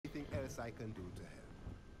best I can do to help.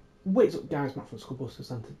 What's up guys, Matt from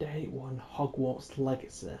Skullbusters, and today we're on Hogwarts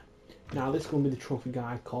Legacy. Now this is going to be the trophy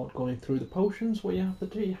guide called going through the potions. What you have to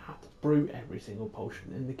do, you have to brew every single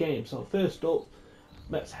potion in the game. So first up,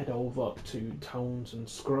 let's head over to Tomes and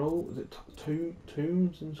Scrolls. Is it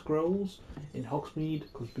Tombs and Scrolls in Hogsmeade,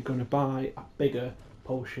 because we're going to buy a bigger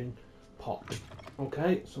potion pot.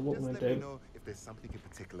 Okay, so what we're going to do. Let me know if there's something in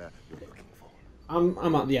particular you're looking for.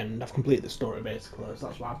 I'm at the end. I've completed the story basically, so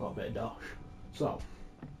that's why I've got a bit of dosh. So,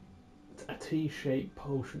 a T-shaped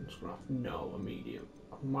potion craft? No, a medium.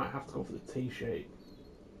 I might have to go for the T-shape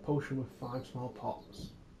potion with 5 small pots.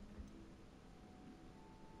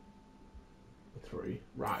 3.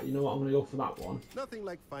 Right, you know what? I'm going to go for that one. Nothing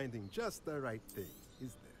like finding just the right thing,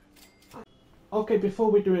 is there? Okay,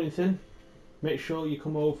 before we do anything, make sure you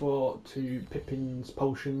come over to Pippin's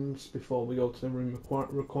Potions before we go to the room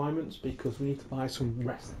requirements, because we need to buy some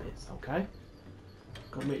recipes, okay?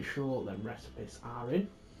 Got to make sure them recipes are in.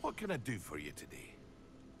 What can I do for you today?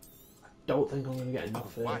 I don't think I'm going to get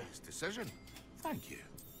enough here. Wise decision. Thank you.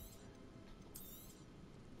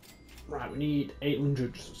 Right, we need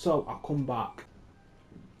 800, so I'll come back.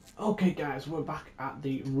 Okay guys, we're back at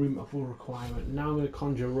the room of requirement. Now I'm going to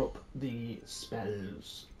conjure up the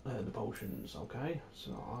spells, the potions, okay?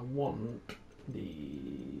 So I want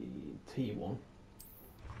the T1.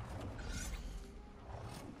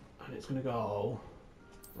 And it's going to go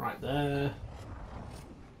right there.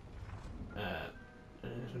 And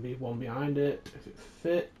there's going to be one behind it, if it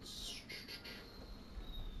fits.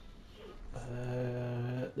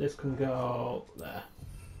 This can go there.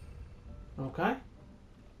 Okay.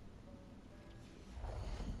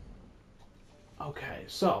 Okay,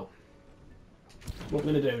 so what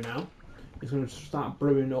we're going to do now is going to start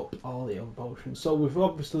brewing up all the other potions. So we've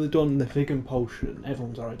obviously done the vegan potion.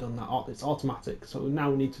 Everyone's already done that. It's automatic. So now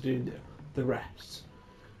we need to do the rest.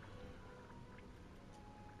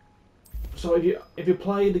 So if you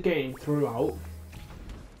play the game throughout,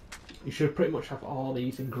 you should pretty much have all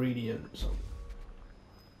these ingredients.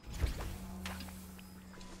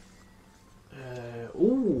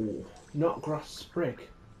 Ooh, not grass sprig.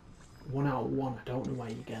 1 out of 1. I don't know where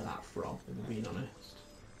you get that from, if I'm being honest.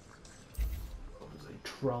 Obviously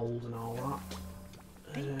trolls and all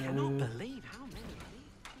that. I cannot believe how many.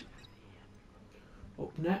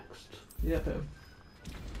 Up next, yeah, bit of.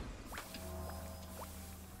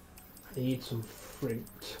 I need some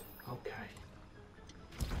fruit. Okay.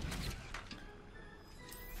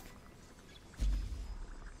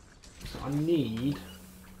 So I need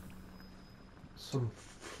some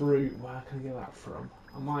fruit. Where can I get that from?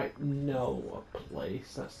 I might know a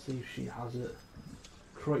place. Let's see if she has it.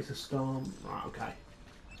 Creates a storm. Right, okay.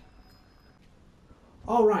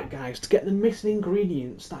 Alright guys, to get the missing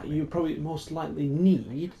ingredients that you probably most likely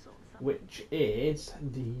need, which is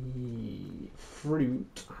the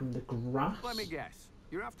fruit and the grass. Let me guess.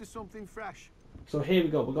 You're after something fresh. So here we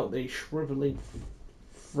go. We've got the shriveling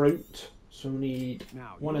fruit. So we need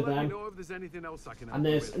one of them. Let me know if there's anything else I can help and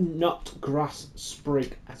there's with. not grass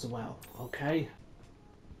sprig as well. Okay.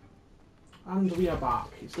 And we are back.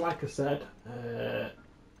 It's like I said.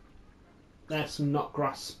 There's some not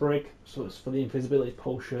grass sprig, so it's for the invisibility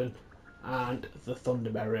potion, and the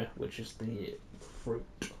thunderberry, which is the fruit.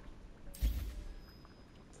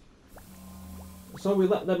 So we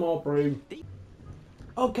let them all brew.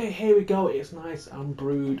 Okay, here we go. It's nice and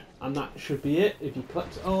brewed, and that should be it. If you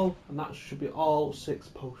collect it all, and that should be all 6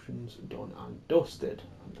 potions done and dusted.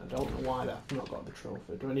 And I don't know why I've not got the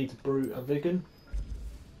trophy. Do I need to brew a vegan?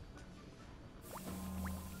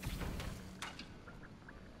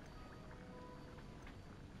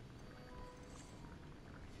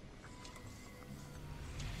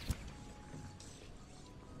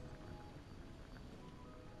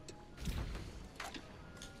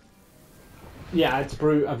 Yeah, I had to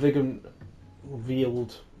brew a vegan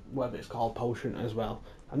revealed, whatever it's called, potion as well.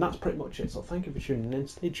 And that's pretty much it. So thank you for tuning in.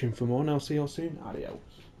 Stay tuned for more, and I'll see you all soon. Adios.